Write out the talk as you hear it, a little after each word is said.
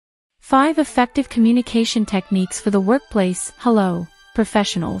5 Effective Communication Techniques for the Workplace. Hello,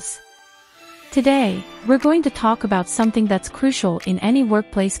 professionals. Today, we're going to talk about something that's crucial in any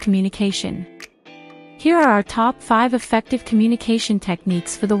workplace communication. Here are our top 5 effective communication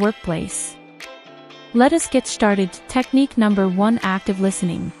techniques for the workplace. Let us get started. Technique number 1: Active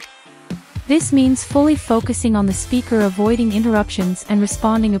listening. This means fully focusing on the speaker, avoiding interruptions and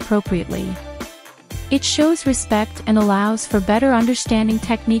responding appropriately. It shows respect and allows for better understanding.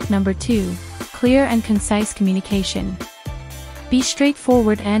 Technique number 2: Clear and concise communication. Be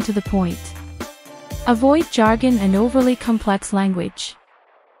straightforward and to the point. Avoid jargon and overly complex language.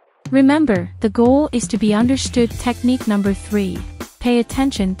 Remember, the goal is to be understood. Technique number 3: Pay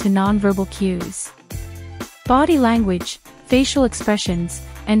attention to nonverbal cues. Body language, facial expressions,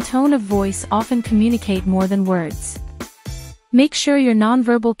 and tone of voice often communicate more than words. Make sure your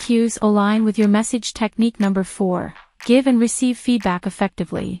nonverbal cues align with your message. Technique number 4: Give and receive feedback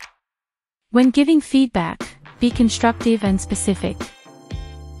effectively. When giving feedback, be constructive and specific.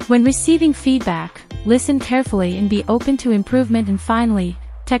 When receiving feedback, listen carefully and be open to improvement. And finally,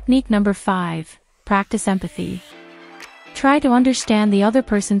 technique number 5: Practice empathy. Try to understand the other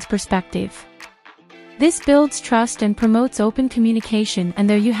person's perspective. This builds trust and promotes open communication. And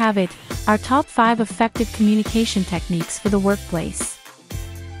there you have it, our top 5 effective communication techniques for the workplace.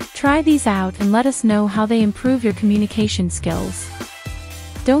 Try these out and let us know how they improve your communication skills.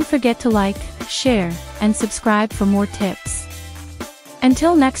 Don't forget to like, share, and subscribe for more tips.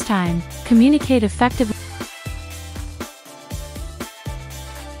 Until next time, communicate effectively.